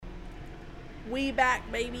We back,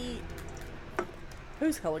 baby.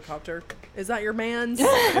 Whose helicopter? Is that your man's?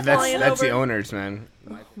 That's the owner's, man.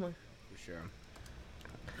 Oh my. For sure.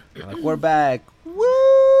 Like, we're back. Woo!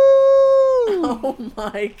 Oh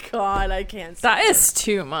my god, I can't. That is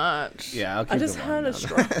too much. Yeah, I'll keep I just had a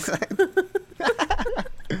stroke.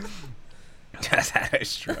 Just had a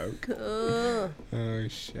stroke. Oh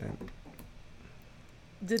shit.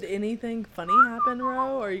 Did anything funny happen,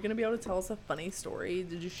 Ro? Are you gonna be able to tell us a funny story?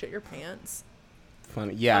 Did you shit your pants?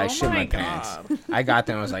 Funny. Yeah, I shit my pants. I got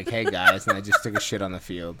there and was like, hey guys, and I just took a shit on the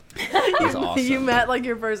field. It was awesome. You met like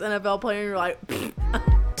your first NFL player and you're like,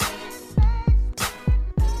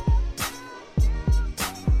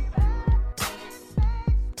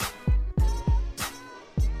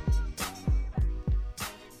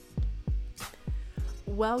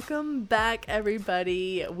 welcome back,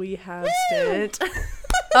 everybody. We have spent.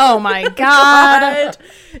 Oh my god.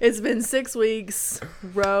 It's been 6 weeks.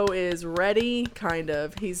 Ro is ready, kind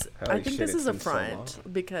of. I think this is a front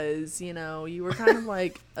because, you know, you were kind of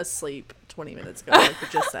like asleep 20 minutes ago, like we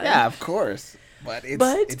just said. Yeah, of course. But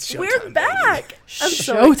it's we're back. Baby. I'm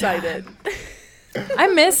so Showtime. excited. I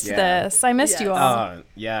missed this. I missed you all.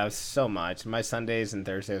 Yeah, so much. My Sundays and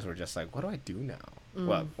Thursdays were just like, what do I do now?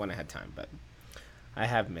 Well, when I had time, but I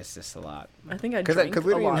have missed this a lot. I think I drink because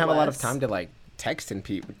we didn't have a lot of less. time to like text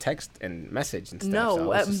and message and stuff. No,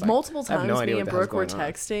 so I was just multiple I have no times idea me what and the hell's Brooke were going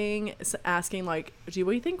on. texting, asking like, do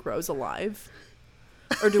we think Ro's alive?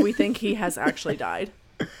 Or do we think he has actually died?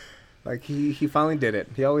 Like he finally did it.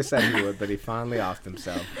 He always said he would, but he finally offed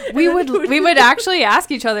himself. We would actually ask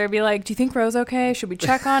each other, be like, do you think Ro's okay? Should we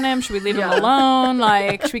check on him? Should we leave him alone?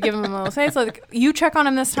 Like, should we give him a little space? Like, you check on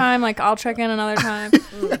him this time, like I'll check in another time.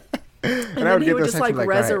 And I then he would those just like texts like, all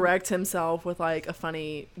right. resurrect himself with like a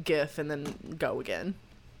funny gif and then go again.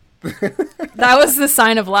 That was the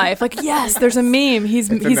sign of life. Like, yes, there's a meme. He's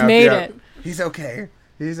enough, made yeah. it. He's okay.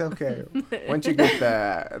 He's okay. Once you get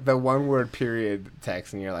the one word period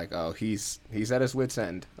text and you're like, oh, he's at his wit's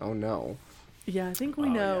end. Oh no. Yeah, I think we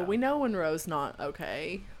know. Yeah. We know when Ro's not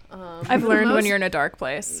okay. I've learned when you're in a dark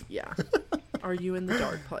place. Yeah. Are you in the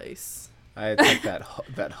dark place? I took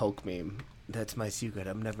that Hulk meme. That's my secret.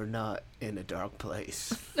 I'm never not in a dark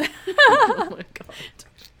place. Oh my god.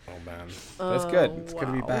 Oh man. That's good. It's good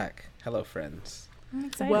to be wow. back. Hello friends. I'm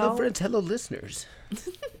excited. Well- Hello friends. Hello listeners.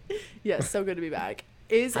 Yes, so good to be back.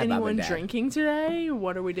 Is Hi, Mom anyone and Dad. drinking today?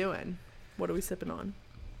 What are we doing? What are we sipping on?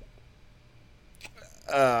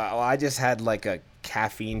 Well, I just had like a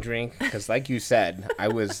caffeine drink because, like you said, I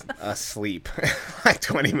was asleep like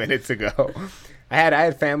 20 minutes ago. I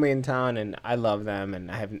had family in town, and I love them,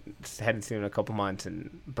 and I hadn't seen them in a couple months,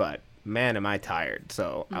 but man, am I tired.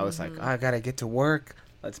 So I was like, oh, I gotta get to work.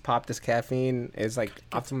 Let's pop this caffeine. It's like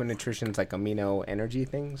Optimum Nutrition's like amino energy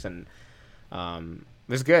things, and it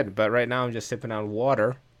was good. But right now I'm just sipping on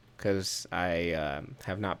water because I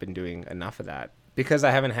have not been doing enough of that because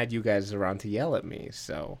I haven't had you guys around to yell at me.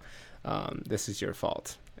 So this is your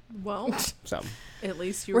fault. Well, So at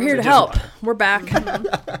least you We're were here to just help. water. We're back.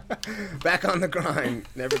 back on the grind.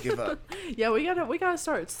 Never give up. Yeah, we gotta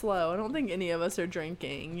start slow. I don't think any of us are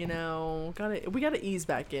drinking. You know, we gotta ease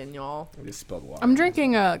back in, y'all. I just spilled water. I'm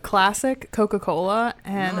drinking a classic Coca-Cola,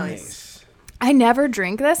 and Nice. I never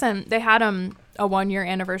drink this, and they had a 1-year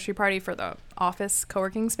anniversary party for the office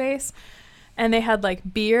co-working space, and they had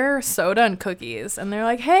like beer, soda, and cookies, and they're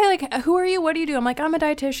like, hey, like, who are you? What do you do? I'm like, I'm a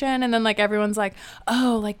dietitian. And then like everyone's like,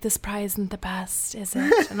 oh, like this prize isn't the best, is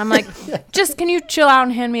it? And I'm like, just can you chill out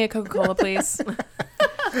and hand me a Coca-Cola, please?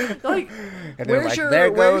 Like, And they're where's like, there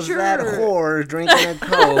goes that your whore drinking a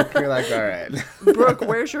Coke. You're like, all right. Brooke?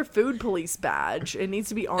 Where's your food police badge? It needs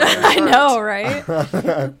to be on your shirt. I know, right?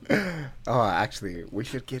 Oh, actually, we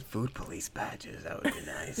should get food police badges. That would be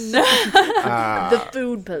nice. The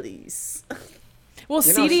food police. Well,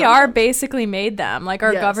 You know, CDR basically made them. Like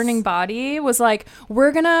our Yes. governing body was like,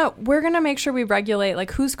 we're gonna make sure we regulate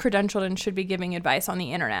like who's credentialed and should be giving advice on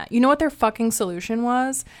the internet. You know what their fucking solution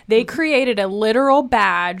was? They created a literal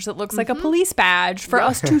badge that looks like a police badge for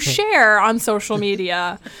us to share on social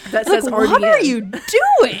media. That Like, says what RDN. are you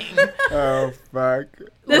doing? Oh, fuck.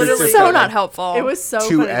 This Literally is so like not helpful. It was so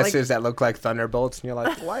Two funny. S's that look like thunderbolts, and you're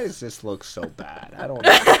like, why does this look so bad? I don't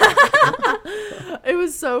know. It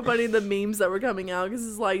was so funny, the memes that were coming out, because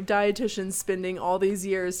it's like dietitians spending all these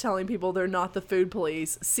years telling people they're not the food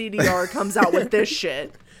police. CDR comes out with this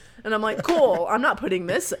shit. And I'm like, cool, I'm not putting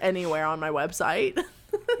this anywhere on my website.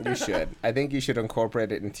 You should. I think you should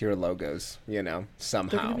incorporate it into your logos, somehow.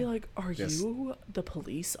 They're going to be like, are Just- you the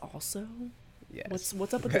police also? Yes.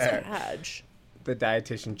 What's up with this badge? The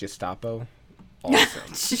dietitian Gestapo. Awesome.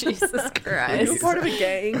 Jesus Are you Christ. part of a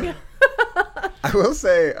gang? I will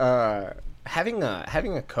say, having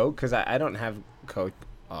a Coke, because I don't have Coke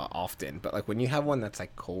often, but like when you have one that's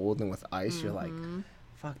like cold and with ice, you're like,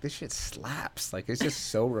 fuck, this shit slaps. Like it's just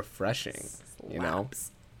so refreshing, you know?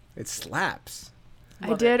 It slaps.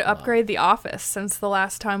 I did upgrade the office since the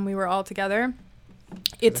last time we were all together.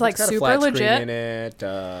 It's got a super flat screen legit. in it,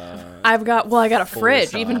 I got a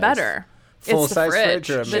fridge, even size. better. Full It's the size fridge fridge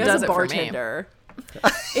or a that mini? does As it a for me. bartender.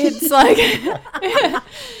 It's like,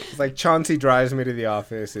 It's like Chauncey drives me to the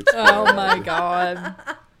office. It's oh my god.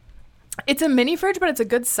 It's a mini fridge, but it's a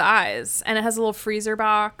good size, and it has a little freezer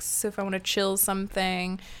box. So if I want to chill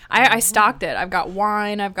something, I stocked it. I've got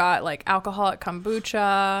wine. I've got like alcoholic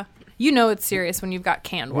kombucha. You know it's serious when you've got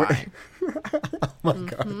canned wine. Oh my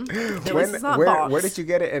god! At least it's not boxed. Where did you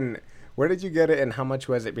get it? And where did you get it? And how much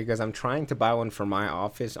was it? Because I'm trying to buy one for my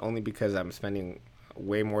office, only because I'm spending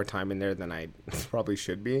way more time in there than I probably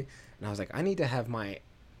should be. And I was like, I need to have my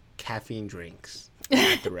caffeine drinks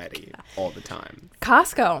at the ready all the time.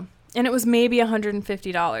 Costco, and it was maybe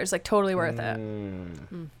 $150. Like totally worth it.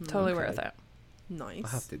 Totally Okay. worth it.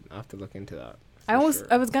 Nice. I'll have to look into that. I for was sure.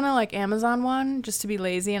 I was gonna like Amazon one just to be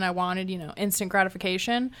lazy, and I wanted instant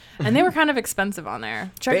gratification, and they were kind of expensive on there.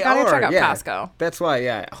 Check out yeah. Costco. That's why,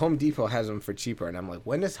 yeah. Home Depot has them for cheaper, and I'm like,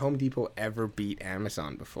 when does Home Depot ever beat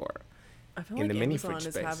Amazon before? I feel in like the mini Amazon fridge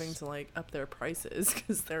is space. having to like up their prices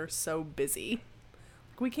because they're so busy.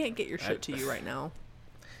 Like, we can't get your shit to you right now.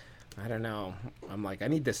 I don't know. I'm like, I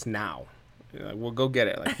need this now. You're like, well, go get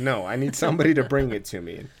it. Like, no, I need somebody to bring it to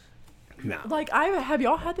me now. Like, have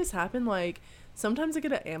y'all had this happen? Like, sometimes I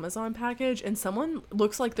get an Amazon package and someone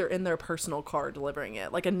looks like they're in their personal car delivering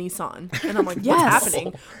it, like a Nissan, and I'm like, what's Yes.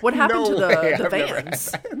 happening? What happened No to way. the I've never had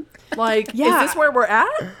vans? Like, Yeah. is this where we're at?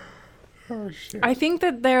 Oh shit. I think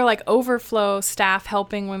that they're like overflow staff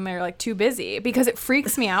helping when they're like too busy, because it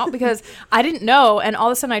freaks me out because I didn't know, and all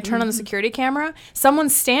of a sudden I turn on the security camera,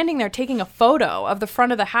 someone's standing there taking a photo of the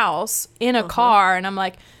front of the house in a car, and I'm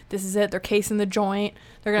like, this is it, they're casing the joint,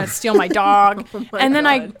 they're gonna steal my dog. my And then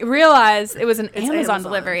God. I realized it was an It's Amazon Amazon.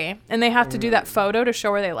 delivery, and they have to do that photo to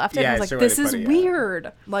show where they left it. Yeah, And I was show like, where this they is put it, yeah.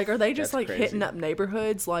 weird. Like, are they just That's like crazy. hitting up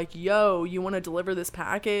neighborhoods? Like, yo, you want to deliver this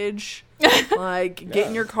package? Like, get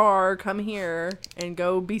in your car, come here, and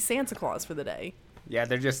go be Santa Claus for the day. Yeah,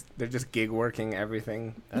 they're just gig working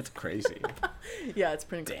everything. That's crazy. Yeah, it's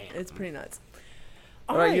pretty. It's pretty nuts.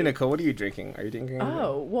 What about you, Nicole? What are you drinking? Are you drinking? anything?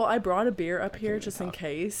 Oh, well, I brought a beer up here even just in talk.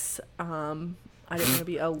 case. I didn't want to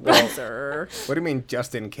be a loser. What do you mean,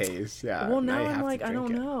 just in case? Yeah. Well, now now you I'm have to like, I drink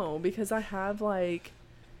don't it. know, because I have like,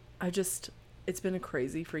 it's been a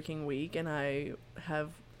crazy freaking week, and I have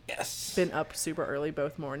Yes. been up super early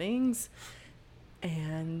both mornings,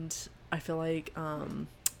 and I feel like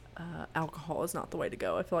alcohol is not the way to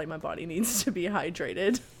go. I feel like my body needs to be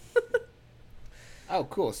hydrated. Oh,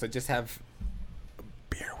 cool. So just have a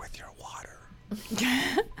beer with your water.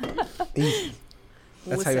 Easy.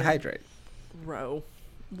 That's how you Listen, hydrate. Row.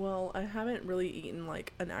 Well, I haven't really eaten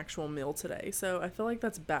like an actual meal today, so I feel like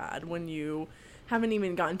that's bad when you haven't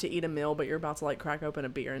even gotten to eat a meal, but you're about to like crack open a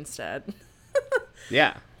beer instead.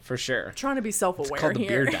 Yeah, for sure. Trying to be It's self-aware called the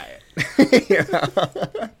here. beer diet.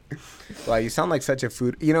 Yeah. Well, you sound like such a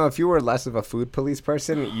food. You know, if you were less of a food police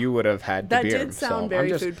person, you would have had the That beer. did sound so very I'm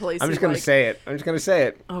just, food policey, I'm just gonna like- say it. I'm just gonna say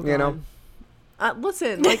it. Oh, you know, God.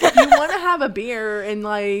 Listen, like if you want to have a beer and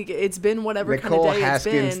like it's been whatever Nicole kind of day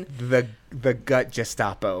Haskins, it's been. the gut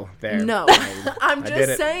Gestapo. There. No, I'm I did just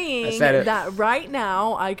it. I saying said it. that right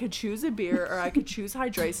now I could choose a beer or I could choose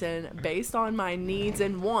hydration based on my needs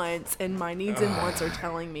and wants, and my needs and wants are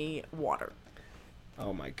telling me water.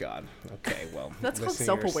 Oh my God. Okay. Well, That's called listen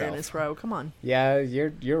to self-awareness, yourself. bro. Come on. Yeah,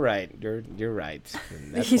 you're right. You're right.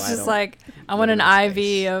 And that's He's why I just don't like, I want live an in IV this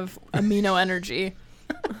space. of amino energy.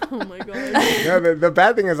 Oh my god. No, the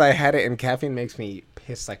bad thing is I had it, and caffeine makes me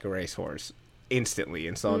piss like a racehorse instantly.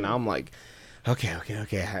 And so now I'm like, okay, I'm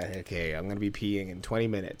gonna be peeing in 20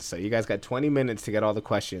 minutes. So you guys got 20 minutes to get all the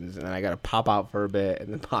questions, and then I gotta pop out for a bit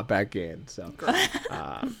and then pop back in. So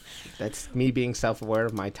that's me being self-aware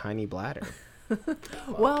of my tiny bladder.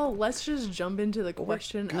 Well, let's just jump into the we're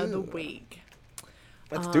question of the good. week.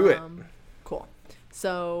 Let's do it. Cool.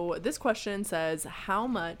 So this question says, how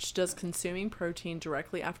much does consuming protein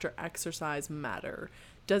directly after exercise matter?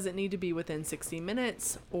 Does it need to be within 60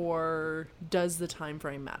 minutes, or does the time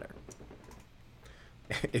frame matter?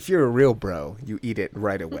 If you're a real bro, you eat it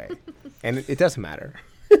right away, and it doesn't matter.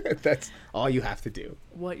 That's all you have to do.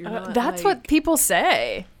 What you're not That's like, what people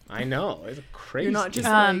say. I know, it's crazy. you're not just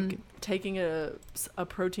Um, like taking a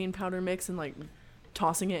protein powder mix and like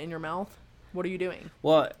tossing it in your mouth. What are you doing?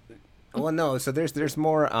 Well, no. So there's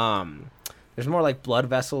more There's more like blood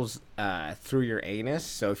vessels through your anus.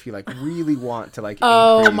 So if you like really want to like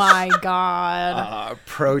Oh increase, my god.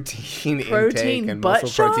 protein Protein intake and butt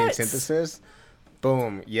muscle protein shots? synthesis,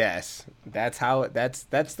 boom, yes, that's how that's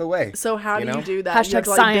the way. So how do know? you do that? You have Hashtag to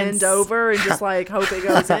like science. bend over and just like hope it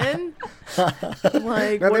goes in.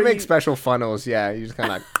 Like No, what they do make you- special funnels. Yeah, you just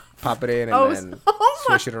kind of pop it in and Oh, then oh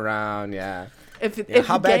my- swish it around. Yeah. If Yeah,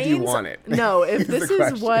 how it bad do you gains- want it? No, if Is the this is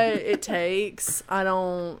question. what it takes, I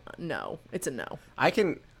don't know. It's a no. I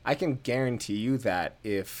can guarantee you that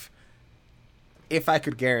if I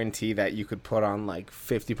could guarantee that you could put on like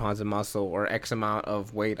 50 pounds of muscle or X amount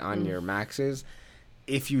of weight on your maxes,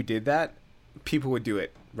 if you did that, people would do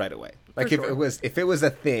it right away. Like For if sure. it was a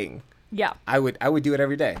thing, Yeah. I would do it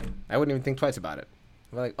every day. I wouldn't even think twice about it.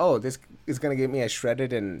 I'm like, oh, this is gonna get me as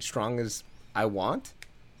shredded and strong as I want.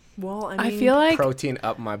 Well, I I mean, feel like Protein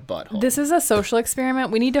up my butthole. this is a social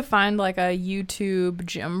experiment. We need to find like a YouTube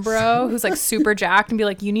gym bro who's like super jacked and be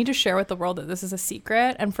like, you need to share with the world that this is a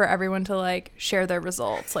secret and for everyone to like share their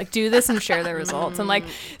results. Like do this and share their results. And like,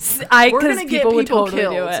 we're because gonna get people would people totally do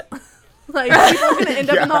killed. it. like people are gonna end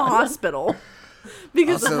up in the hospital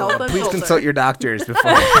because of also, health please unfiltered. consult your doctors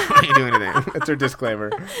before you do anything. That's our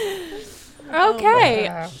disclaimer.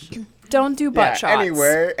 Okay. Don't do butt shots.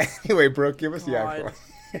 Anyway, Brooke, give us the God. actual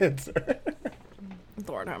answer.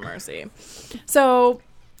 Lord have mercy. So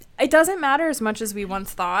it doesn't matter as much as we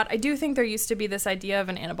once thought. I do think there used to be this idea of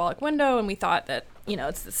an anabolic window, and we thought that, you know,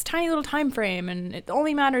 it's this tiny little time frame, and it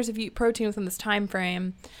only matters if you eat protein within this time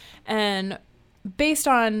frame. And based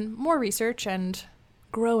on more research and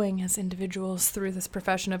growing as individuals through this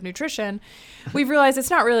profession of nutrition, we've realized it's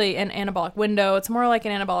not really an anabolic window. It's more like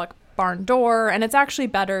an anabolic barn door, and it's actually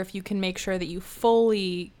better if you can make sure that you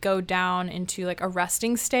fully go down into like a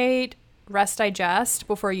resting state, rest digest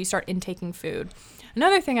before you start intaking food.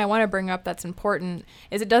 Another thing I want to bring up that's important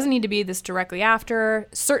is it doesn't need to be this directly after.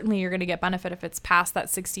 Certainly you're going to get benefit if it's past that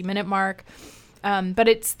 60-minute mark. But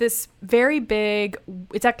it's this very big,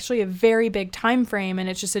 it's actually a very big time frame, and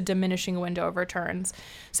it's just a diminishing window of returns.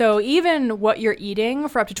 So even what you're eating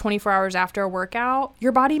for up to 24 hours after a workout,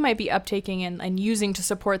 your body might be uptaking and using to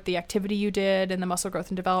support the activity you did and the muscle growth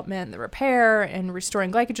and development and the repair and restoring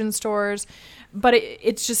glycogen stores, but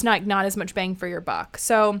it's just not as much bang for your buck.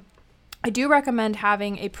 So I do recommend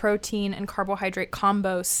having a protein and carbohydrate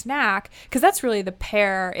combo snack, because that's really the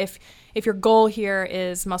pair. If your goal here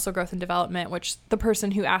is muscle growth and development, which the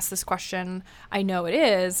person who asked this question, I know it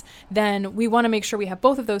is, then we want to make sure we have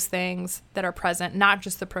both of those things that are present, not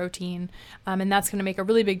just the protein. And that's going to make a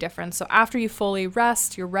really big difference. So after you fully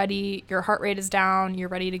rest, you're ready, your heart rate is down, you're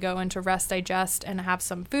ready to go into rest, digest, and have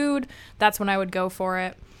some food. That's when I would go for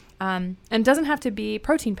it. And it doesn't have to be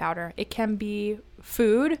protein powder. It can be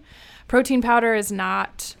food. Protein powder is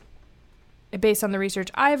not, based on the research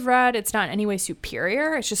I've read, it's not in any way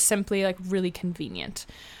superior. It's just simply like really convenient.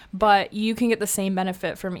 But you can get the same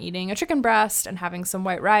benefit from eating a chicken breast and having some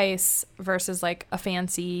white rice versus like a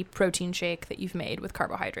fancy protein shake that you've made with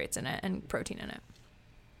carbohydrates in it and protein in it.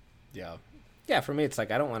 Yeah, for me, it's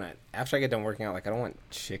like I don't want to, after I get done working out, like I don't want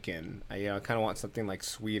chicken. I kind of want something like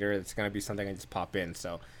sweeter. It's going to be something I just pop in.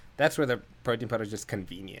 So that's where the protein powder is just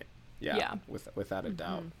convenient. Yeah. Without a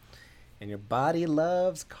doubt. And your body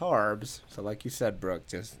loves carbs. So like you said, Brooke,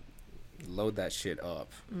 just load that shit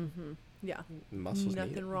up. Yeah. Muscles need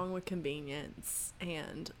Nothing it. wrong with convenience.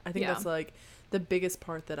 And I think Yeah. that's like the biggest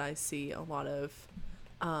part that I see a lot of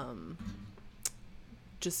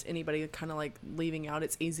just anybody kind of like leaving out.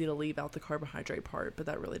 It's easy to leave out the carbohydrate part, but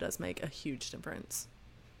that really does make a huge difference.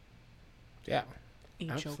 Yeah.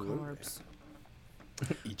 Eat Absolutely. your carbs.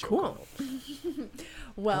 Eat your Cool. carbs.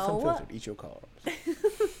 Well, Unfiltered, eat your carbs.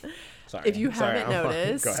 Sorry. if you Sorry, haven't go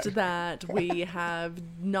noticed ahead. that we have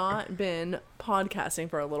not been podcasting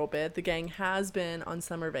for a little bit, the gang has been on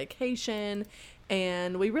summer vacation,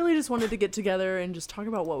 and we really just wanted to get together and just talk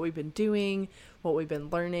about what we've been doing, what we've been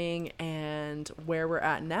learning, and where we're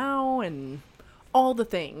at now, and all the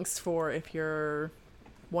things for if you're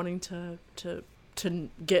wanting to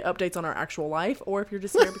get updates on our actual life, or if you're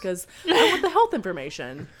just here because I want the health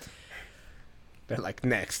information. They're like,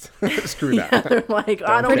 next. Screw that. They're like,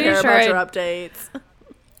 I don't Pretty care sure about I- your updates.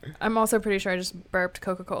 I'm also pretty sure I just burped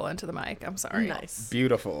Coca-Cola into the mic. I'm sorry. Nice.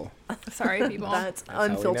 Beautiful. Sorry, people. That's how we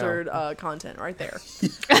know. unfiltered content right there.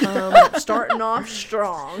 Starting off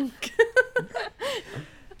strong.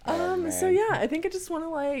 So man. yeah, I think I just want to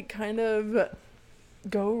like kind of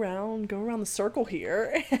go around the circle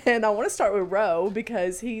here, and I want to start with Ro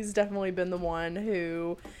because he's definitely been the one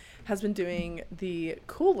who has been doing the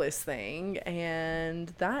coolest thing, and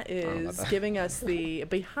that is giving us the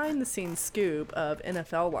behind the scenes scoop of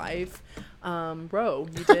NFL life. Ro,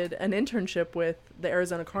 you did an internship with the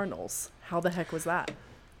Arizona Cardinals. How the heck was that?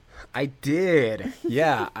 I did.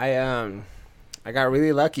 Yeah, I got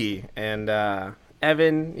really lucky, and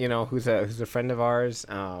Evan, who's a friend of ours,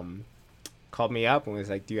 called me up and was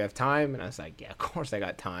like, "Do you have time?" And I was like, "Yeah, of course I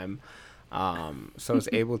got time." So I was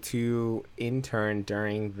able to intern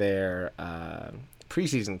during their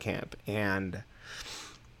preseason camp, and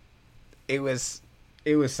it was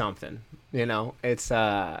something. It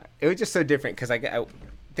was just so different because I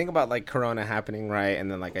think about like Corona happening, right,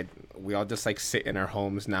 and then we all just like sit in our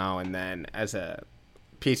homes now, and then as a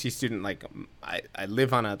PhD student, like I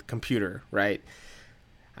live on a computer, right?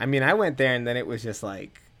 I mean, I went there and then it was just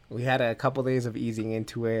like we had a couple days of easing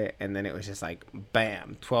into it, and then it was just like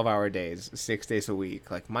bam, 12-hour days, 6 days a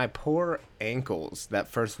week. Like my poor ankles that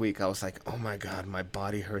first week, I was like, oh my god, my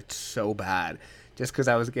body hurts so bad, just because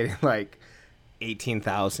I was getting like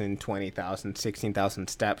 18,000, 20,000, 16,000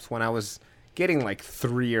 steps when I was getting like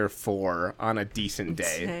 3 or 4 on a decent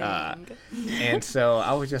day. And so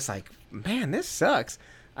I was just like, man, this sucks.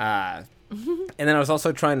 And then I was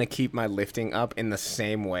also trying to keep my lifting up in the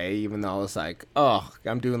same way, even though I was like, oh,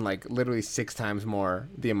 I'm doing like literally 6 times more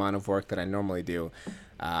the amount of work that I normally do.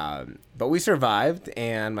 But we survived,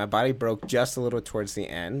 and my body broke just a little towards the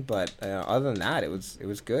end. But other than that, it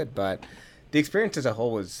was good. But the experience as a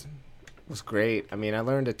whole was great. I mean, I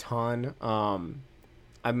learned a ton.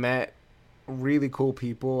 I met really cool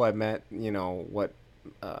people. I met, what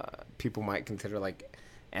people might consider like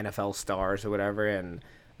NFL stars or whatever. And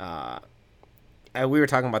we were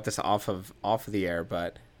talking about this off of the air,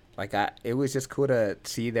 but like it was just cool to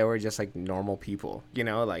see they were just like normal people.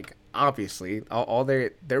 Like obviously all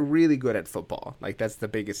they're really good at football. Like that's the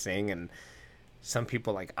biggest thing. And some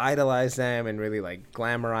people like idolize them and really like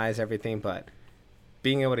glamorize everything, but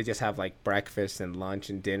being able to just have like breakfast and lunch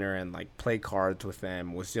and dinner and like play cards with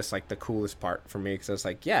them was just like the coolest part for me, because I was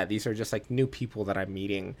like, yeah, these are just like new people that I'm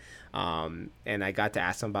meeting, and I got to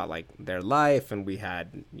ask them about like their life, and we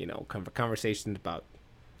had conversations about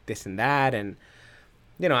this and that, and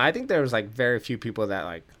I think there was like very few people that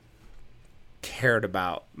like cared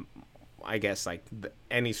about, I guess, like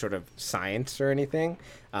any sort of science or anything,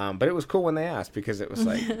 but it was cool when they asked, because it was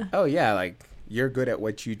like, oh yeah, like you're good at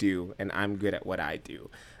what you do and I'm good at what I do.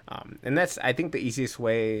 And that's, I think, the easiest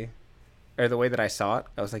way, or the way that I saw it.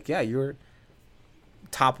 I was like, yeah, you're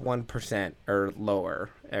top 1% or lower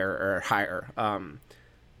or higher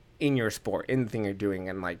in your sport, in the thing you're doing.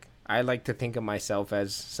 And like, I like to think of myself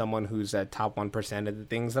as someone who's at top 1% of the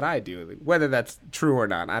things that I do. Whether that's true or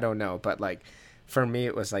not, I don't know. But like, for me,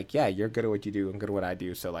 it was like, yeah, you're good at what you do and good at what I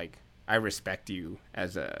do. So like, I respect you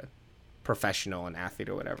as a professional and athlete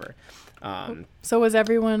or whatever. So was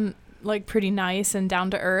everyone like pretty nice and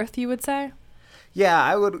down to earth, you would say? Yeah,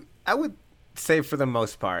 I would say for the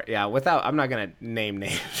most part. Yeah, I'm not gonna name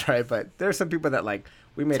names, right? But there are some people that like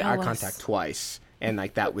we made eye contact twice, and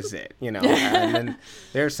like that was it, And then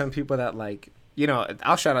there are some people that like,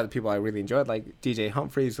 I'll shout out the people I really enjoyed. Like DJ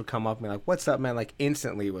Humphreys would come up and be like, "What's up, man?" Like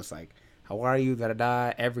instantly was like, "How are you?" Da da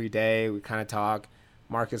da. Every day we kind of talk.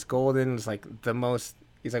 Marcus Golden is like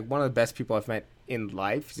he's like one of the best people I've met in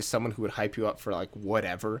life. He's just someone who would hype you up for like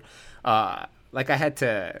whatever. Like I had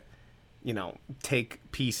to, take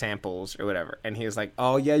pee samples or whatever. And he was like,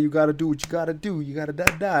 oh yeah, you got to do what you got to do. You got to da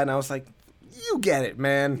da. And I was like, you get it,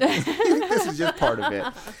 man. This is just part of it.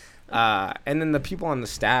 And then the people on the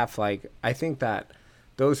staff, like, I think that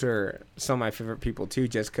those are some of my favorite people too,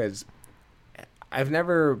 just because I've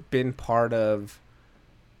never been part of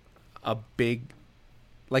a big,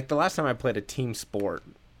 like the last time I played a team sport,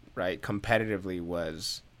 right, competitively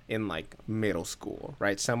was in like middle school,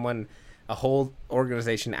 right? A whole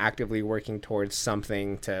organization actively working towards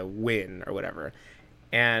something to win or whatever.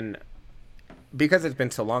 And because it's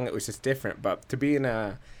been so long, it was just different. But to be in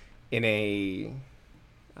an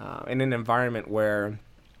environment where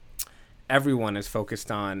everyone is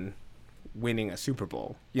focused on winning a Super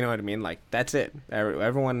Bowl, you know what I mean? Like that's it.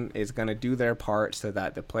 Everyone is going to do their part so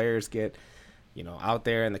that the players get out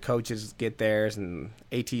there and the coaches get theirs, and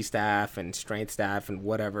AT staff and strength staff and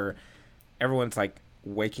whatever. Everyone's like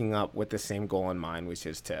waking up with the same goal in mind, which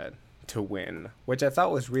is to win, which I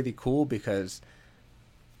thought was really cool, because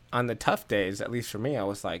on the tough days, at least for me, I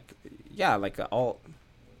was like, yeah, like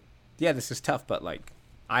this is tough, but like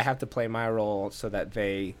I have to play my role so that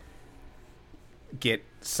they get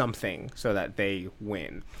something, so that they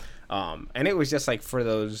win. And it was just like for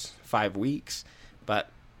those 5 weeks, but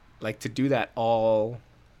like to do that all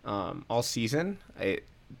season, it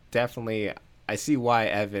definitely, I see why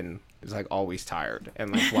Evan is like always tired,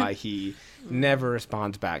 and like why he never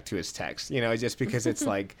responds back to his text, just because it's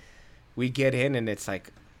like we get in and it's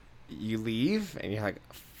like you leave and you're like,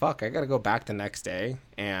 fuck, I gotta go back the next day,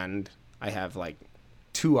 and I have like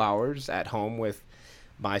 2 hours at home with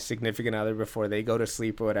my significant other before they go to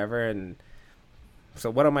sleep or whatever. And so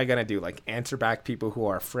what am I gonna do? Like, answer back people who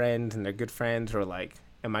are friends and they're good friends, or like,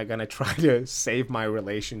 am I gonna try to save my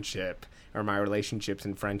relationship or my relationships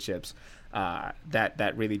and friendships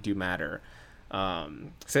that really do matter?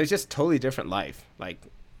 So it's just totally different life. Like,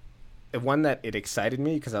 the one that it excited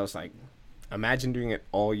me because I was like, imagine doing it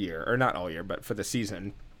all year, or not all year, but for the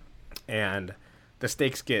season, and the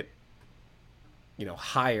stakes get,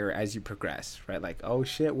 higher as you progress, right? Like, oh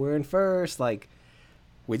shit, we're in first. Like,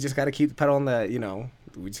 we just got to keep the pedal on the,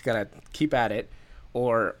 we just got to keep at it.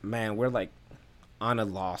 Or, man, we're like on a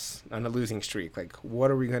losing streak. Like,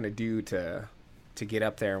 what are we going to do to get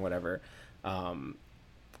up there and whatever?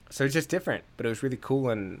 So it's just different, but it was really cool.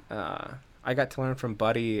 And I got to learn from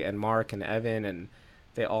Buddy and Mark and Evan, and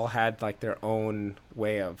they all had like their own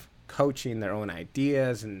way of coaching, their own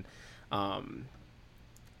ideas. And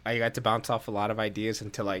I got to bounce off a lot of ideas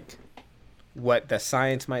into like what the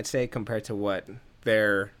science might say compared to what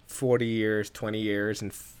their 40 years, 20 years,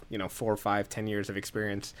 and 4 or 5, 10 years of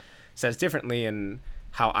experience says differently, and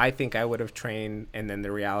how I think I would have trained. And then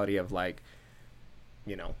the reality of like,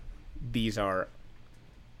 these are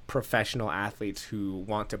professional athletes who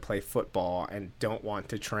want to play football and don't want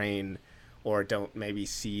to train, or don't maybe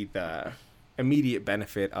see the immediate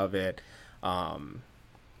benefit of it.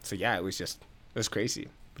 So yeah, it was crazy,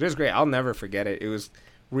 but it was great. I'll never forget it. It was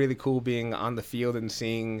really cool being on the field and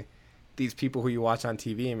seeing these people who you watch on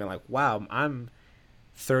TV and being like, wow, I'm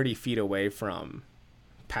 30 feet away from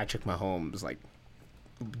Patrick Mahomes, like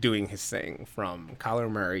doing his thing, from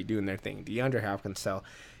Kyler Murray doing their thing, DeAndre Hopkins. So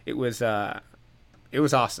it was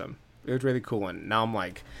awesome. It was really cool. And now I'm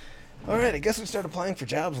like, all right, I guess we start applying for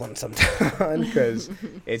jobs one sometime, because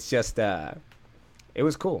it's just, it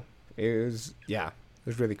was cool. It was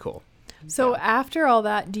really cool. So after all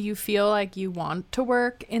that, do you feel like you want to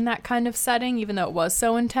work in that kind of setting, even though it was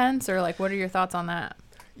so intense? Or like, what are your thoughts on that?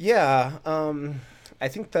 Yeah. I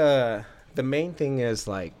think the main thing is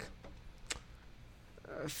like,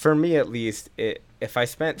 for me at least, if I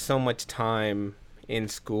spent so much time in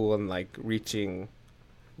school and like reaching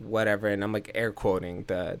whatever, and I'm like air quoting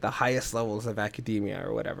the highest levels of academia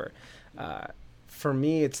or whatever, for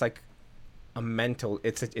me it's like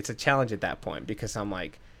it's a challenge at that point, because I'm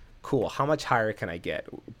like, cool, how much higher can I get?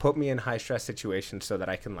 Put me in high stress situations so that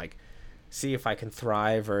I can like see if I can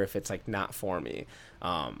thrive, or if it's like not for me.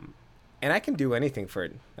 And I can do anything for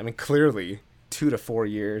it. I mean, clearly 2 to 4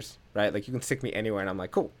 years, right? Like, you can stick me anywhere and I'm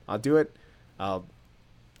like, cool, I'll do it. I'll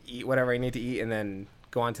eat whatever I need to eat and then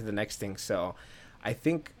go on to the next thing. So I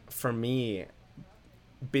think for me,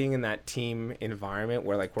 being in that team environment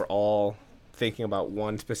where like we're all thinking about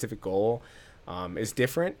one specific goal is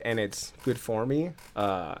different, and it's good for me.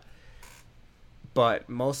 But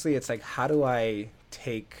mostly it's like, how do I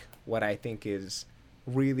take what I think is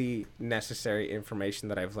really necessary information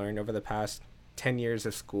that I've learned over the past 10 years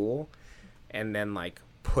of school, and then like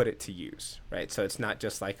put it to use, right? So it's not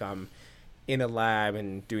just like I'm in a lab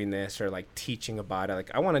and doing this, or like teaching about it.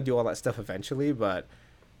 Like, I want to do all that stuff eventually, but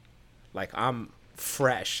like, I'm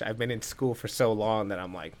fresh. I've been in school for so long that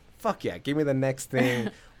I'm like, fuck yeah, give me the next thing.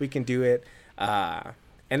 We can do it.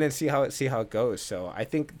 And then see how it goes. So I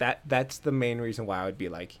think that's the main reason why I would be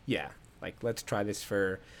like, yeah, like, let's try this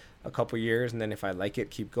for a couple years, and then if I like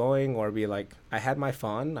it, keep going, or be like, I had my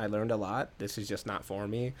fun, I learned a lot, this is just not for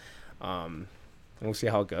me, and we'll see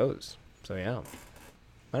how it goes. So yeah,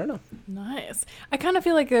 I don't know. Nice. I kind of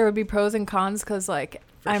feel like there would be pros and cons, because like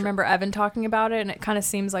I remember Evan talking about it, and it kind of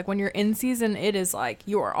seems like when you're in season, it is like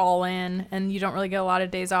you are all in and you don't really get a lot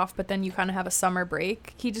of days off, but then you kind of have a summer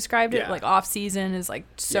break. He described it like off season is like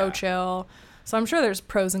so chill. So I'm sure there's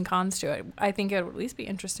pros and cons to it. I think it would at least be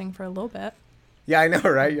interesting for a little bit. Yeah, I know,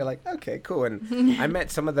 right? You're like, okay, cool. And I met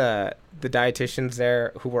some of the dietitians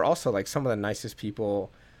there who were also like some of the nicest people,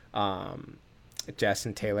 Jess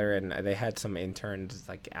and Taylor, and they had some interns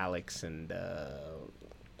like Alex and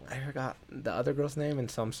I forgot the other girl's name, and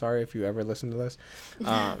so I'm sorry if you ever listen to this.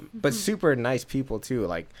 But super nice people too.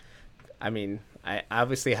 Like, I mean, I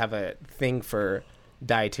obviously have a thing for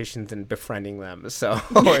dietitians and befriending them, so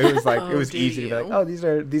it was like it was easy to be like, oh,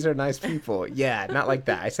 these are nice people. Yeah, not like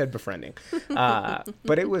that. I said befriending,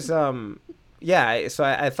 but it was yeah. So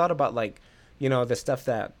I thought about like, the stuff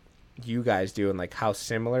that you guys do, and like how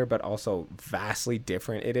similar but also vastly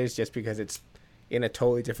different it is, just because it's in a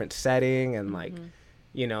totally different setting, and like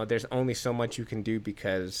there's only so much you can do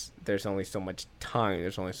because there's only so much time,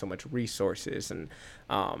 there's only so much resources, and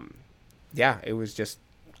yeah, it was just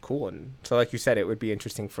cool. And so like you said, it would be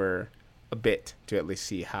interesting for a bit to at least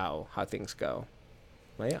see how things go.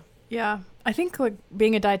 Well, yeah. Yeah. I think like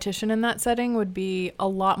being a dietitian in that setting would be a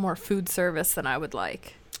lot more food service than I would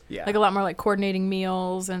like. Yeah. Like a lot more like coordinating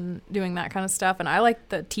meals and doing that kind of stuff. And I like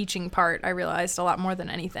the teaching part, I realized, a lot more than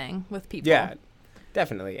anything with people. Yeah,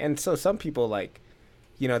 definitely. And so some people like,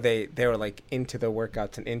 you know, they were like into the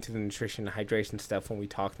workouts and into the nutrition and hydration stuff when we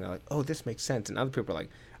talked, and they're like, oh, this makes sense. And other people are like,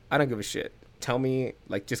 I don't give a shit. Tell me,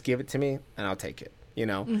 like, just give it to me and I'll take it, you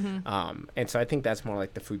know? And so I think that's more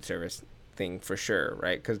like the food service thing for sure,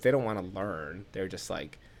 right? Because they don't want to learn. They're just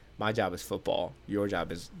like, my job is football. Your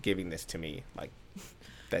job is giving this to me. Like,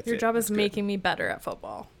 that's Your it. job is That's good. making me better at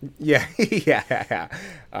football. Yeah, yeah.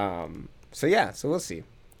 So we'll see.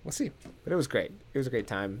 But it was great. It was a great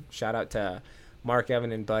time. Shout out to Mark,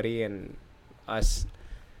 Evan, and Buddy, and us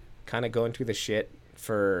kind of going through the shit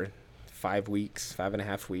for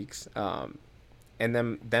 5.5 weeks. And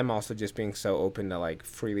them also just being so open to like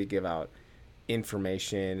freely give out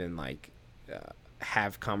information and like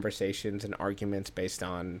have conversations and arguments based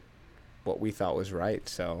on what we thought was right.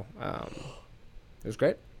 So it was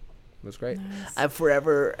great. It was great. Nice. I'm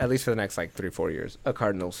forever, at least for the next like 3-4 years, a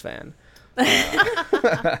Cardinals fan. Oh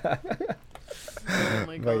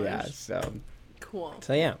my gosh. But yeah, so Cool.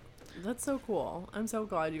 yeah. That's so cool. I'm so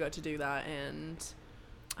glad you got to do that, and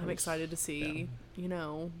I'm excited to see, you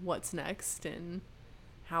know, what's next and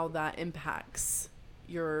how that impacts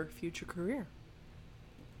your future career.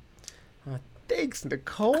 Thanks,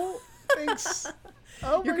 Nicole. Thanks.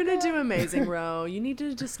 Oh You're my going to God. do amazing, Ro. You need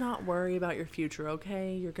to just not worry about your future,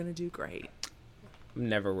 okay? You're going to do great. I'm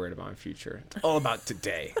never worried about my future. It's all about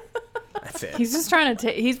today. That's it. He's just trying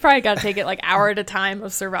to he's probably got to take it like hour at a time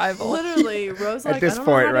of survival. Literally, Rose At like, this I don't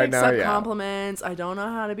point know how to right now, accept yeah. compliments. I don't know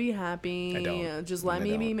how to be happy. I don't. Just let I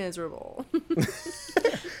me be don't. miserable.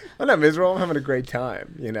 I'm not miserable. I'm having a great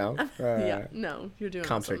time, you know? Yeah, no, you're doing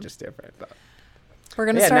Comps are awesome. just different. But We're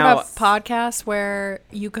going to Yeah, start now- a podcast where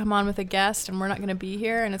you come on with a guest and we're not going to be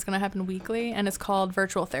here, and it's going to happen weekly, and it's called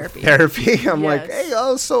Virtual Therapy. therapy, I'm like, Yes. hey,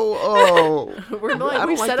 We're I like, don't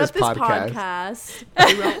we like set this up this podcast.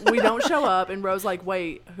 podcast. We don't show up, and Ro's like,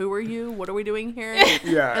 wait, who are you? What are we doing here?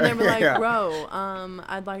 Yeah. And then we're like, yeah. Ro,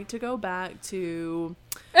 I'd like to go back to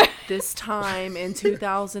this time in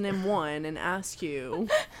 2001 and ask you,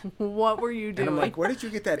 what were you doing? And I'm like, where did you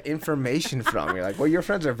get that information from? You're like, well, your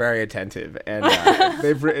friends are very attentive, and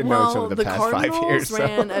they've written notes well, over the the past Cardinals 5 years.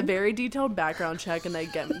 ran So. a very detailed background check, and they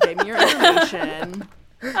gave me your information.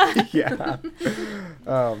 Yeah.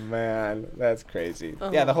 Oh man, that's crazy.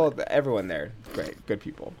 Yeah, everyone there, great, good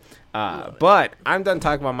people. But I'm done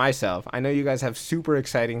talking about myself. I know you guys have super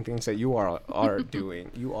exciting things that you are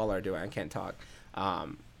doing. You all are doing. I can't talk.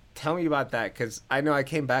 Tell me about that, because I know I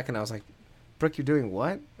came back and I was like, Brooke, you're doing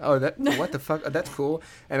what? Oh, what the fuck? Oh, that's cool.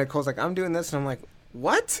 And Nicole's like, I'm doing this, and I'm like,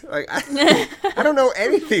 what? Like, I don't know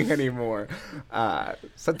anything anymore.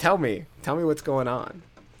 So tell me what's going on.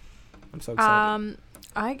 I'm so excited.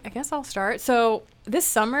 I guess I'll start. So this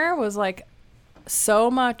summer was like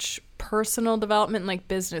so much personal development, like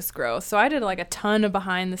business growth. So I did like a ton of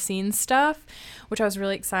behind the scenes stuff, which I was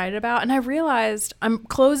really excited about. And I realized I'm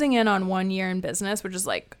closing in on 1 year in business, which is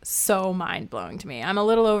like so mind blowing to me. I'm a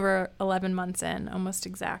little over 11 months in, almost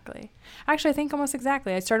exactly. Actually, I think almost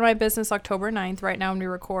exactly. I started my business October 9th. Right now when we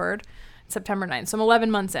record, September 9th. So I'm 11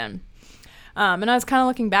 months in. And I was kind of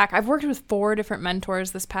looking back. I've worked with 4 different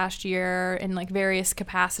mentors this past year in like various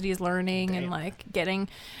capacities, learning and like getting.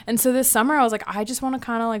 And so this summer I was like, I just want to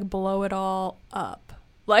kind of like blow it all up.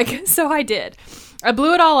 Like, so I did. I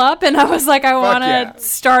blew it all up, and I was like, I want to yeah.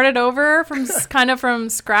 start it over from kind of from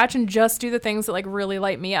scratch and just do the things that like really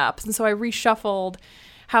light me up. And so I reshuffled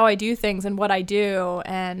how I do things and what I do,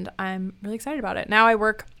 and I'm really excited about it. Now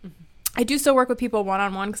I do still work with people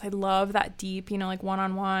one-on-one because I love that deep, you know, like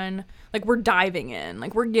one-on-one, like we're diving in,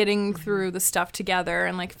 like we're getting through the stuff together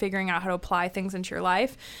and like figuring out how to apply things into your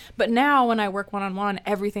life. But now when I work one-on-one,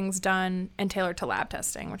 everything's done and tailored to lab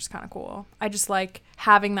testing, which is kind of cool. I just like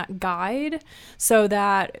having that guide so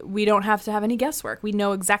that we don't have to have any guesswork. We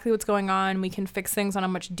know exactly what's going on. We can fix things on a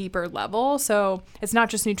much deeper level. So it's not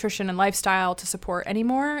just nutrition and lifestyle to support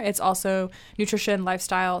anymore. It's also nutrition,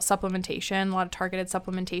 lifestyle, supplementation, a lot of targeted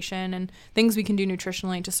supplementation and things we can do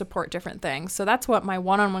nutritionally to support different things. So that's what my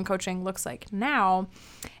one-on-one coaching looks like now.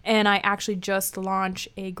 And I actually just launched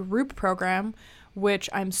a group program, which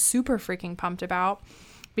I'm super freaking pumped about,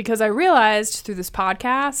 because I realized through this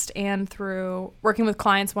podcast and through working with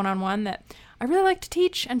clients one-on-one that I really like to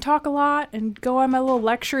teach and talk a lot and go on my little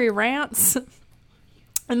lecture rants.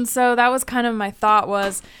 And so that was kind of my thought,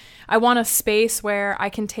 was I want a space where I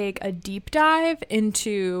can take a deep dive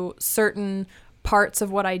into certain parts of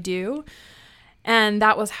what I do And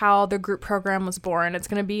that was how the group program was born. It's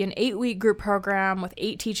going to be an 8-week group program with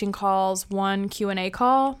 8 teaching calls, 1 Q&A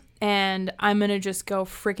call. And I'm going to just go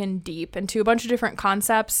freaking deep into a bunch of different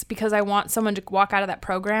concepts because I want someone to walk out of that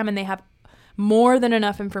program and they have more than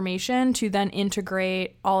enough information to then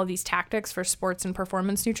integrate all of these tactics for sports and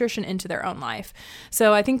performance nutrition into their own life.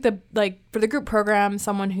 So I think for the group program,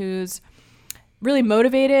 someone who's really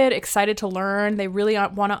motivated, excited to learn, they really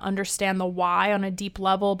want to understand the why on a deep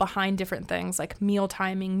level behind different things like meal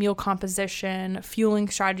timing, meal composition, fueling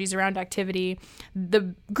strategies around activity.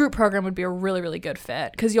 The group program would be a really, really good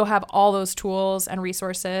fit because you'll have all those tools and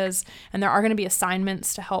resources, and there are going to be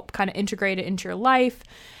assignments to help kind of integrate it into your life.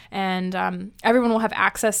 And everyone will have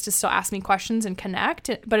access to still ask me questions and connect,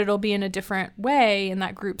 but it'll be in a different way in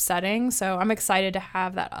that group setting. So I'm excited to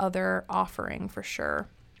have that other offering for sure.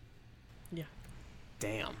 Yeah.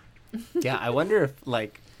 Damn. Yeah, I wonder if,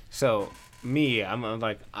 like, so me, I'm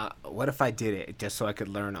like, what if I did it just so I could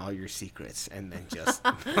learn all your secrets and then just,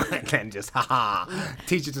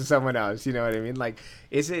 teach it to someone else? You know what I mean? Like,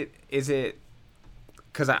 is it,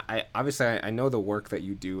 because I obviously I know the work that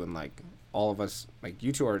you do, and like all of us, like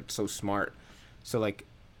you two are so smart. So like,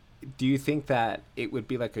 do you think that it would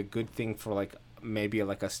be like a good thing for like maybe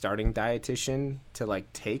like a starting dietitian to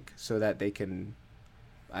like take so that they can,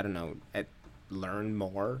 I don't know, learn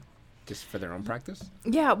more just for their own practice?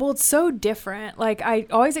 Yeah, well, it's so different. Like, I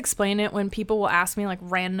always explain it when people will ask me, like,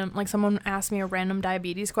 someone asks me a random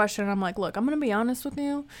diabetes question, and I'm like, look, I'm going to be honest with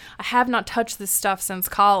you. I have not touched this stuff since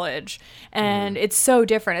college, and it's so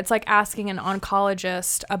different. It's like asking an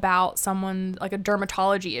oncologist about someone, like a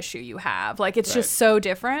dermatology issue you have. Like, it's just so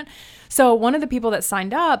different. So one of the people that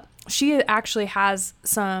signed up, she actually has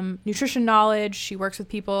some nutrition knowledge. She works with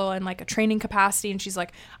people in like a training capacity, and she's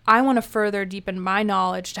like, I want to further deepen my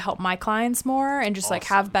knowledge to help my clients more and just like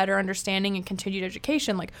have better understanding and continued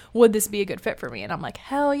education. Like, would this be a good fit for me? And I'm like,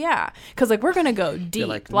 hell yeah. Cause like, we're going to go deep. You're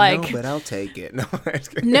like, no, but I'll take it. No,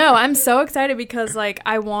 no, I'm so excited because like,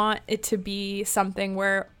 I want it to be something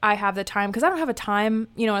where I have the time, cause I don't have a time,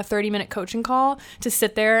 a 30-minute coaching call to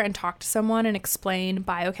sit there and talk to someone and explain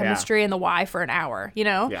biochemistry and the why for an hour,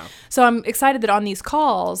 Yeah. So I'm excited that on these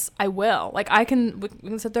calls, I will. Like, we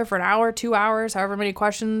can sit there for an hour, 2 hours, however many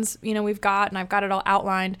questions, we've got, and I've got it all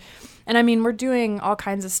outlined. And I mean, we're doing all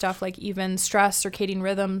kinds of stuff like even stress, circadian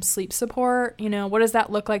rhythm, sleep support. What does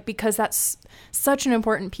that look like? Because that's such an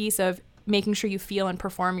important piece of making sure you feel and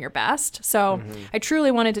perform your best. So I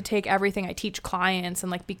truly wanted to take everything I teach clients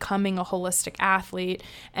and like becoming a holistic athlete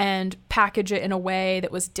and package it in a way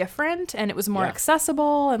that was different and it was more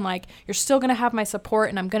accessible, and like, you're still going to have my support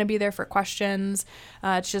and I'm going to be there for questions.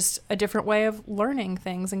 It's just a different way of learning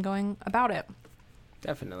things and going about it.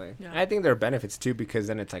 Definitely. Yeah. I think there are benefits too, because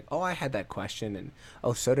then it's like, oh, I had that question, and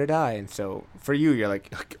oh, so did I. And so for you, you're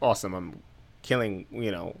like, awesome, I'm killing,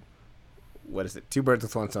 what is it? 2 birds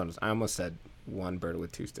with 1 stone. I almost said 1 bird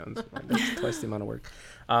with 2 stones. That's twice the amount of work.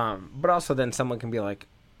 But also then someone can be like,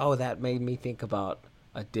 oh, that made me think about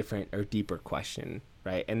a different or deeper question,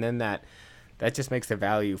 right? And then that just makes the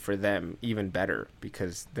value for them even better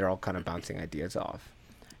because they're all kind of bouncing ideas off.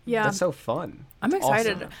 Yeah. That's so fun. I'm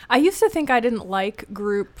excited. Awesome. I used to think I didn't like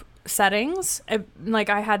group settings.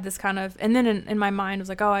 I had this kind of, and then in my mind I was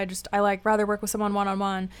like, oh, I like rather work with someone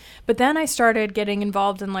one-on-one. But then I started getting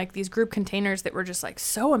involved in like these group containers that were just like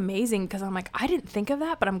so amazing, because I'm like, I didn't think of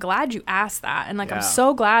that, but I'm glad you asked that. And like, I'm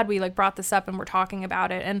so glad we like brought this up and we're talking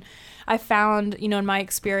about it. And I found, in my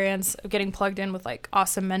experience of getting plugged in with like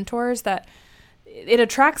awesome mentors, that it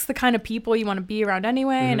attracts the kind of people you want to be around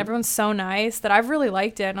anyway. And everyone's so nice that I've really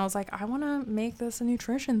liked it. And I was like, I want to make this a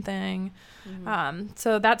nutrition thing.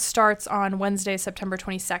 So that starts on Wednesday, September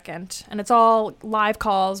 22nd. And it's all live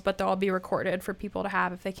calls, but they'll all be recorded for people to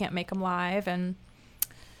have if they can't make them live. And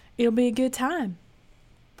it'll be a good time.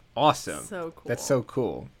 Awesome. So cool. That's so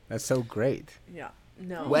cool. That's so great. Yeah.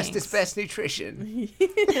 No. West's Best Nutrition.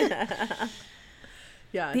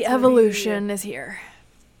 Yeah. The it's evolution is here.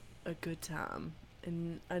 a good time.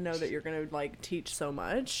 And I know that you're going to like teach so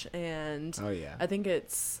much. And Oh, yeah. I think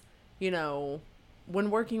it's, when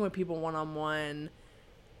working with people one-on-one,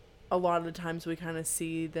 a lot of the times we kind of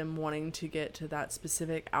see them wanting to get to that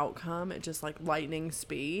specific outcome at just like lightning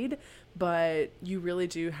speed. But you really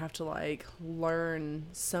do have to like learn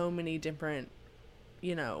so many different,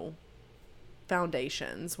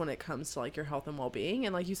 foundations when it comes to like your health and well-being.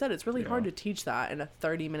 And like you said, it's really hard to teach that in a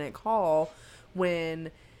 30-minute call when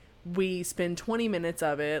we spend 20 minutes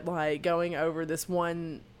of it like going over this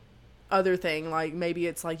one other thing. Like maybe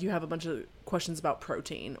it's like you have a bunch of questions about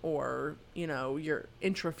protein or your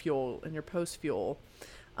intra-fuel and your post-fuel.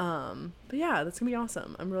 But yeah, that's gonna be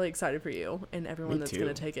awesome. I'm really excited for you and everyone Me that's too.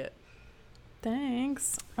 gonna take it.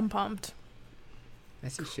 Thanks. I'm pumped.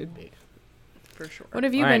 Yes, you should be. For sure. What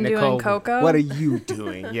have you All right, been Nicole, doing, Coco? What are you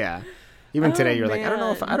doing? Yeah. Even today, you're like, I don't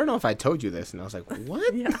man. know if I told you this, and I was like,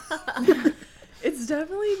 what? Yeah. It's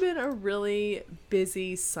definitely been a really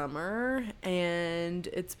busy summer, and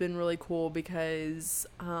it's been really cool because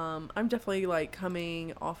I'm definitely like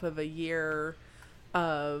coming off of a year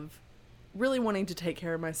of really wanting to take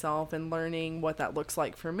care of myself and learning what that looks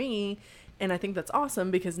like for me. And I think that's awesome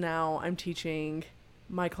because now I'm teaching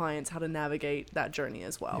my clients how to navigate that journey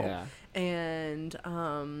as well. Yeah. And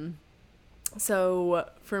so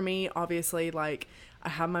for me, obviously, like I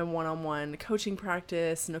have my one-on-one coaching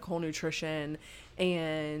practice, Nicole Nutrition.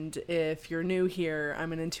 And if you're new here,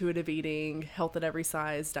 I'm an intuitive eating, health at every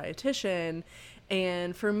size dietitian.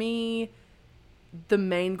 And for me, the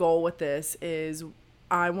main goal with this is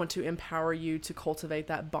I want to empower you to cultivate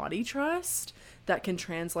that body trust that can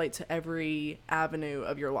translate to every avenue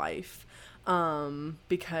of your life.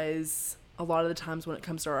 Because a lot of the times when it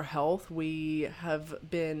comes to our health, we have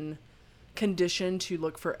been conditioned to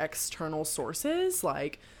look for external sources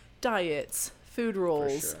like diets, food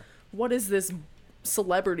rules. sure. What does this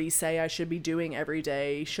celebrity say I should be doing every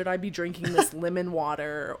day? Should I be drinking this lemon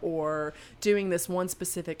water or doing this one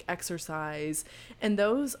specific exercise? And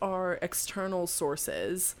those are external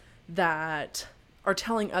sources that are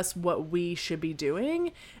telling us what we should be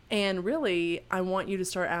doing. And really, I want you to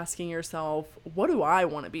start asking yourself, what do I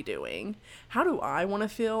want to be doing? How do I want to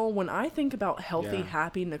feel? When I think about healthy, Yeah.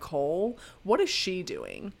 happy Nicole, what is she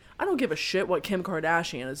doing? I don't give a shit what Kim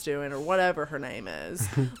Kardashian is doing or whatever her name is.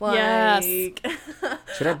 Like, Yes.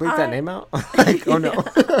 Should I bleep that name out? Like, oh no.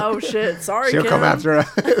 oh shit, sorry, She'll Kim. come after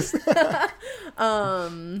us.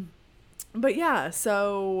 But yeah,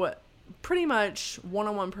 so pretty much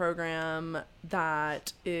one-on-one program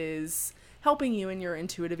that is helping you in your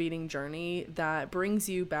intuitive eating journey that brings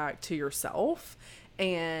you back to yourself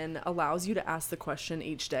and allows you to ask the question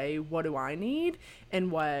each day, what do I need?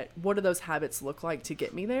 And what do those habits look like to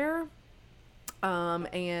get me there?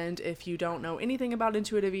 And if you don't know anything about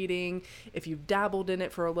intuitive eating, if you've dabbled in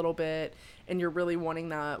it for a little bit and you're really wanting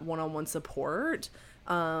that one-on-one support,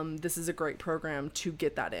 this is a great program to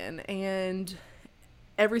get that in. And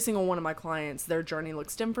every single one of my clients, their journey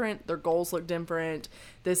looks different. Their goals look different.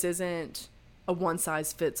 This isn't a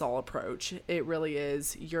one-size-fits-all approach. It really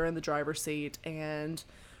is. You're in the driver's seat and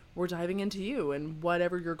we're diving into you and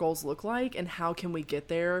whatever your goals look like and how can we get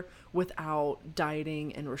there without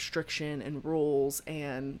dieting and restriction and rules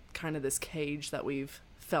and kind of this cage that we've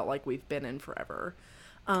felt like we've been in forever.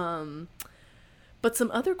 But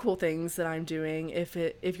some other cool things that I'm doing, if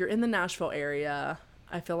you're in the Nashville area,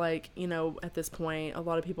 I feel like, you know, at this point, a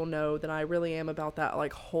lot of people know that I really am about that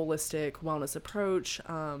like holistic wellness approach.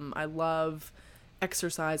 I love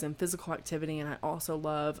exercise and physical activity, and I also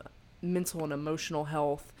love mental and emotional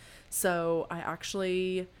health. So I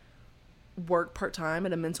actually work part-time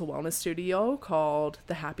at a mental wellness studio called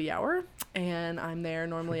The Happy Hour, and I'm there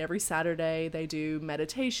normally every Saturday. They do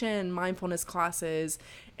meditation, mindfulness classes,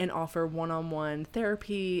 and offer one-on-one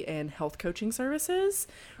therapy and health coaching services.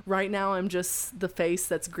 Right now I'm just the face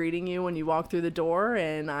that's greeting you when you walk through the door,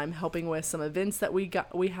 and I'm helping with some events that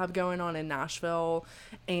we have going on in Nashville,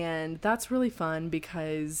 and that's really fun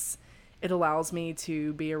because it allows me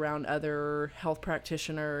to be around other health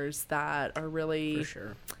practitioners that are really For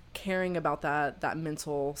sure. caring about that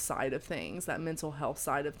mental side of things, that mental health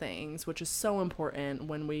side of things, which is so important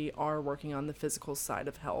when we are working on the physical side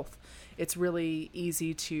of health. It's really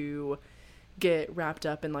easy to get wrapped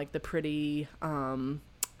up in like the pretty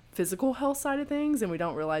physical health side of things, and we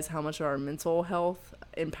don't realize how much our mental health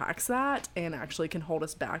impacts that and actually can hold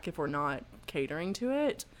us back if we're not catering to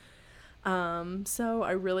it. So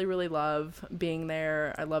I really, really love being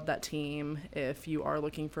there. I love that team. If you are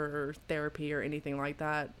looking for therapy or anything like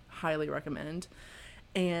that, highly recommend.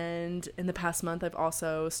 And in the past month, I've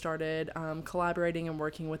also started collaborating and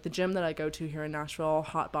working with the gym that I go to here in Nashville,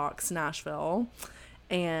 Hotbox Nashville.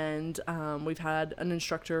 And we've had an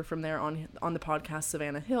instructor from there on the podcast,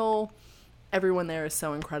 Savannah Hill. Everyone there is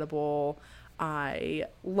so incredible. I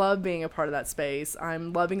love being a part of that space.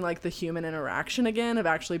 I'm loving like the human interaction again of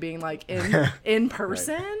actually being like in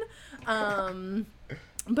person.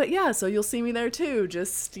 But yeah, so you'll see me there too,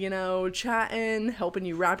 just, you know, chatting, helping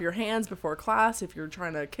you wrap your hands before class if you're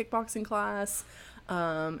trying to kickboxing class.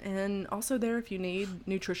 And also there if you need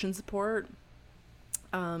nutrition support,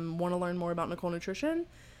 want to learn more about Nicole Nutrition.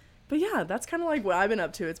 But yeah, that's kind of like what I've been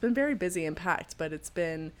up to. It's been very busy and packed, but it's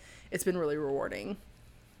been really rewarding.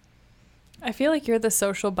 I feel like you're the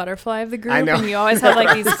social butterfly of the group, I know. and you always have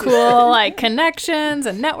like these cool like connections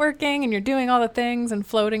and networking, and you're doing all the things and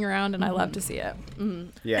floating around, and I love to see it.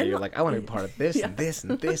 Yeah, And you're like, I want to be part of this and this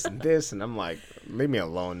and this and this, and I'm like, leave me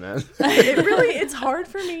alone, man. It's hard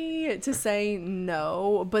for me to say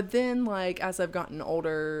no, but then like as I've gotten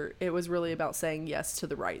older, it was really about saying yes to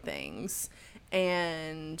the right things.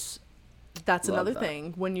 And that's Love another that.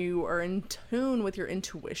 thing, when you are in tune with your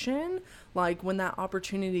intuition, like when that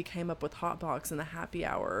opportunity came up with Hotbox and the happy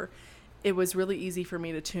hour, it was really easy for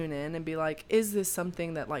me to tune in and be like, is this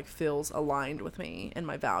something that like feels aligned with me and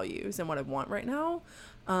my values and what I want right now?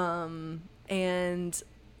 And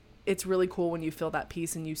it's really cool when you feel that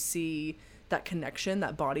peace and you see that connection,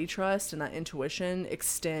 that body trust and that intuition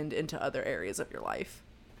extend into other areas of your life.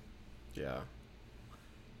 Yeah.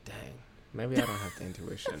 Dang. Maybe I don't have the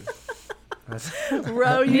intuition.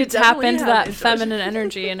 Bro, You tap definitely into have that intuition. feminine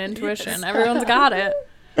energy and intuition. Everyone's got it.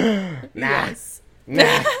 Nah. Yes.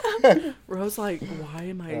 Nah. Rose, like, why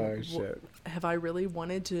am I? Oh, shit. Have I really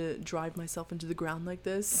wanted to drive myself into the ground like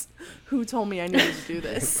this? Who told me I needed to do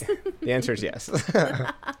this? The answer is yes.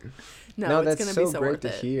 No, it's that's gonna so be so great worth to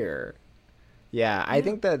it. hear. Yeah, I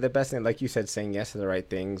think that the best thing, like you said, saying yes to the right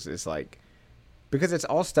things is like, because it's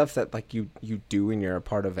all stuff that like you do and you're a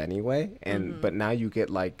part of anyway, and but now you get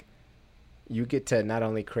to not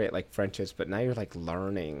only create like friendships, but now you're like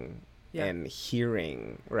learning Yeah. and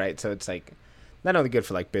hearing, right? So it's like not only good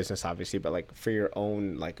for like business obviously, but like for your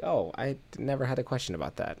own, like, oh, I never had a question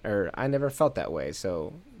about that, or I never felt that way.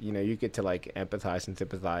 So you get to like empathize and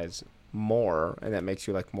sympathize more, and that makes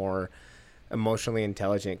you like more emotionally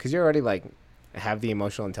intelligent, because you're already like have the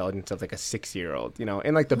emotional intelligence of like a 6-year-old,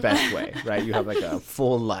 in like the best way, right? You have like a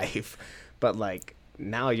full life, but like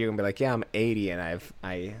now you're gonna be like, yeah, I'm 80 and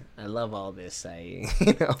I love all this,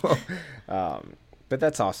 but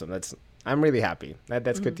that's awesome. I'm really happy.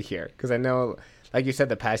 That's good to hear, because I know, like you said,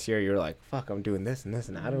 the past year you're like, fuck, I'm doing this and this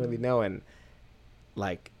and I don't really know, and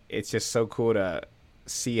like it's just so cool to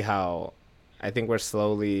see how I think we're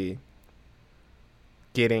slowly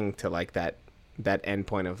getting to like that end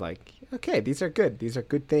point of like, okay, these are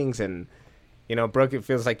good things. And Brooke, it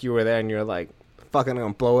feels like you were there and you're like, fucking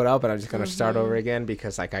gonna blow it up and I'm just gonna start over again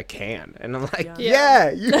because like I can. And I'm like, yeah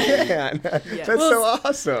you can. That's so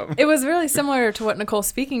awesome. It was really similar to what Nicole's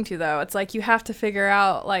speaking to, though. It's like you have to figure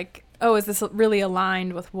out like, oh, is this really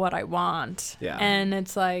aligned with what I want? Yeah. And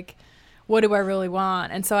it's like, what do I really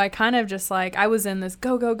want? And so I kind of just like, I was in this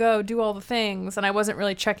go, go, go, do all the things, and I wasn't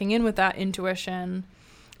really checking in with that intuition.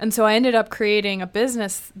 And so I ended up creating a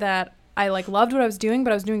business that I like loved what I was doing,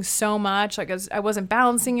 but I was doing so much, like I wasn't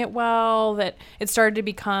balancing it well, that it started to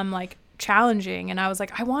become like challenging. And I was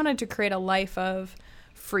like, I wanted to create a life of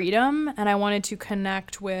freedom, and I wanted to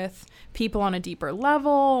connect with people on a deeper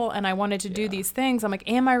level, and I wanted to do these things. I'm like,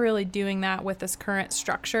 am I really doing that with this current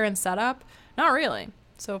structure and setup? Not really.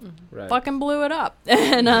 So fucking blew it up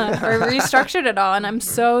and or restructured it all. And I'm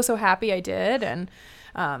so happy I did. And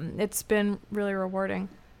it's been really rewarding.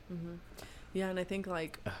 Mm-hmm. Yeah, and I think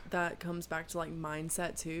like that comes back to like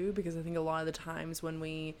mindset too, because I think a lot of the times when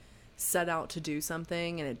we set out to do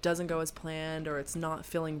something and it doesn't go as planned, or it's not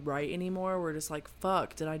feeling right anymore, we're just like,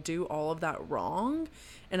 fuck, did I do all of that wrong?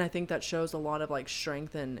 And I think that shows a lot of like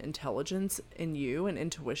strength and intelligence in you and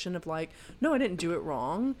intuition of like, no, I didn't do it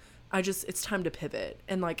wrong. It's time to pivot,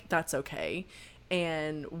 and like that's okay.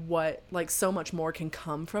 And what like so much more can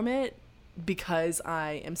come from it, because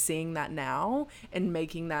I am seeing that now and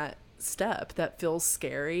making that step that feels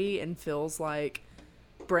scary and feels like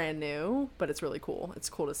brand new, but it's really cool. It's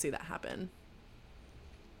cool to see that happen.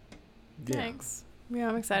 Thanks. Yeah,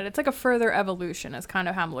 I'm excited. It's like a further evolution is kind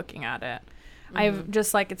of how I'm looking at it. I've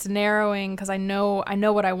just like, it's narrowing, because I know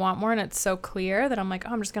what I want more, and it's so clear that I'm like,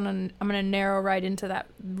 oh, I'm gonna narrow right into that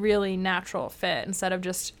really natural fit, instead of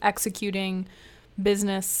just executing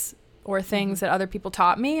business or things that other people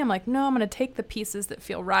taught me. I'm like, no, I'm gonna take the pieces that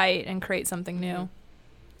feel right and create something new.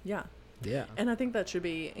 Yeah. And I think that should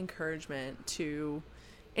be encouragement to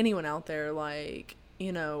anyone out there. Like,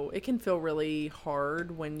 it can feel really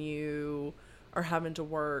hard when you are having to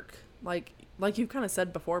work, like you kind of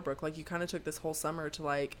said before, Brooke, like you kind of took this whole summer to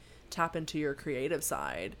like tap into your creative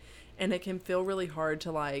side, and it can feel really hard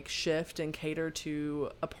to like shift and cater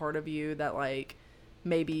to a part of you that like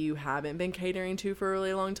maybe you haven't been catering to for a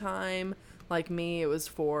really long time. Like me, it was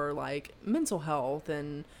for like mental health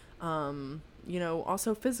and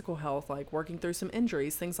also physical health, like working through some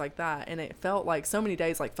injuries, things like that. And it felt like so many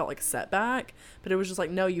days felt like a setback, but it was just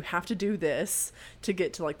like, no, you have to do this to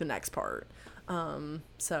get to like the next part.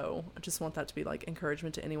 So I just want that to be like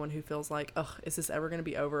encouragement to anyone who feels like, ugh, is this ever going to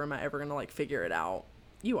be over? Am I ever going to like figure it out?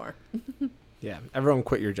 You are. Yeah, everyone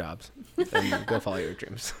quit your jobs and go follow your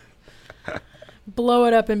dreams. Blow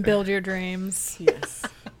it up and build your dreams. Yes.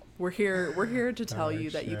 We're here to tell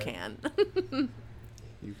you that you shit. can.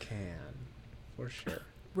 You can, for sure.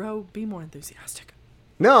 Ro, be more enthusiastic.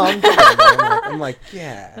 No, I'm thinking about it. I'm like,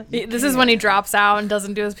 yeah. This is when he drops out and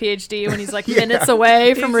doesn't do his PhD, when he's like minutes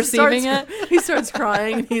away from receiving it. He starts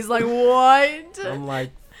crying and he's like, what? I'm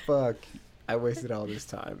like, fuck, I wasted all this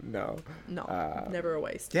time. No. No, never a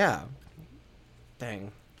waste. Yeah.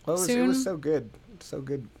 Dang. Well, it Soon- was so good. So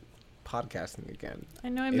good podcasting again. I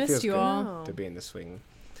know I It missed feels you good all. to be in the swing.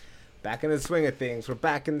 Back in the swing of things. We're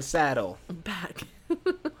back in the saddle. I'm back.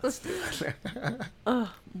 Let's do it.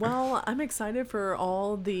 Well, I'm excited for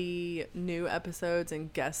all the new episodes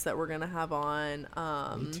and guests that we're going to have on.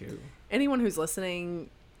 Me too. Anyone who's listening,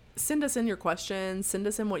 send us in your questions. Send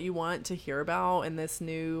us in what you want to hear about in this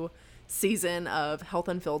new season of Health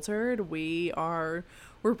Unfiltered. We're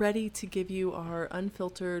ready to give you our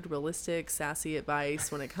unfiltered, realistic, sassy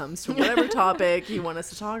advice when it comes to whatever topic you want us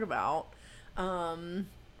to talk about.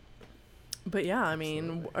 But yeah, I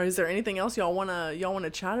mean, is there anything else y'all wanna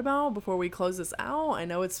chat about before we close this out? I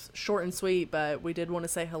know it's short and sweet, but we did want to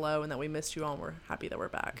say hello and that we missed you all, and we're happy that we're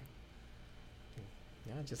back.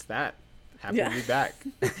 Yeah, just that. Happy Yeah. to be back.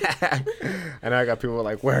 And I got people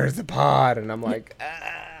like, where's the pod? And I'm like,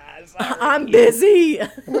 sorry. I'm busy.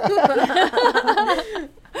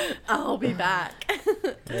 I'll be back.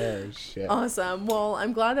 Oh, shit. Awesome. Well,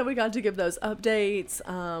 I'm glad that we got to give those updates.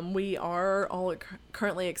 We are all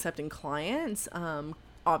currently accepting clients.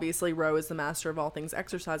 Obviously, Ro is the master of all things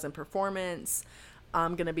exercise and performance.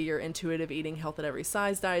 I'm going to be your intuitive eating, health at every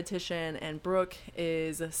size dietitian, and Brooke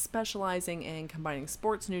is specializing in combining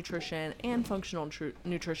sports nutrition and functional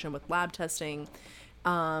nutrition with lab testing.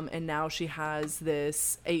 And now she has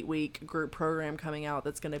this 8-week group program coming out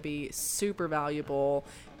that's going to be super valuable.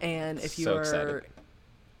 And if you So are excited.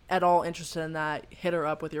 at all interested in that, hit her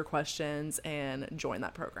up with your questions and join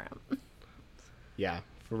that program. Yeah,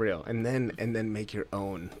 for real. And then make your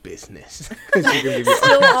own business. She's gonna give you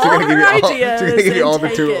Still all she's gonna give her you all- ideas she's gonna give you and all the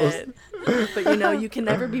take tools. it. But you can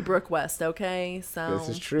never be Brooke West, okay? So This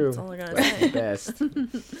is true. That's all I gotta That's the say. best.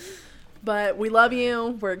 But we love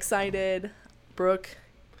you. We're excited. Brooke,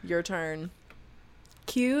 your turn.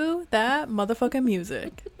 Cue that motherfucking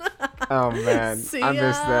music. Oh man, See I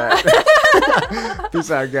missed ya. that.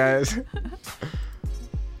 Peace out, guys.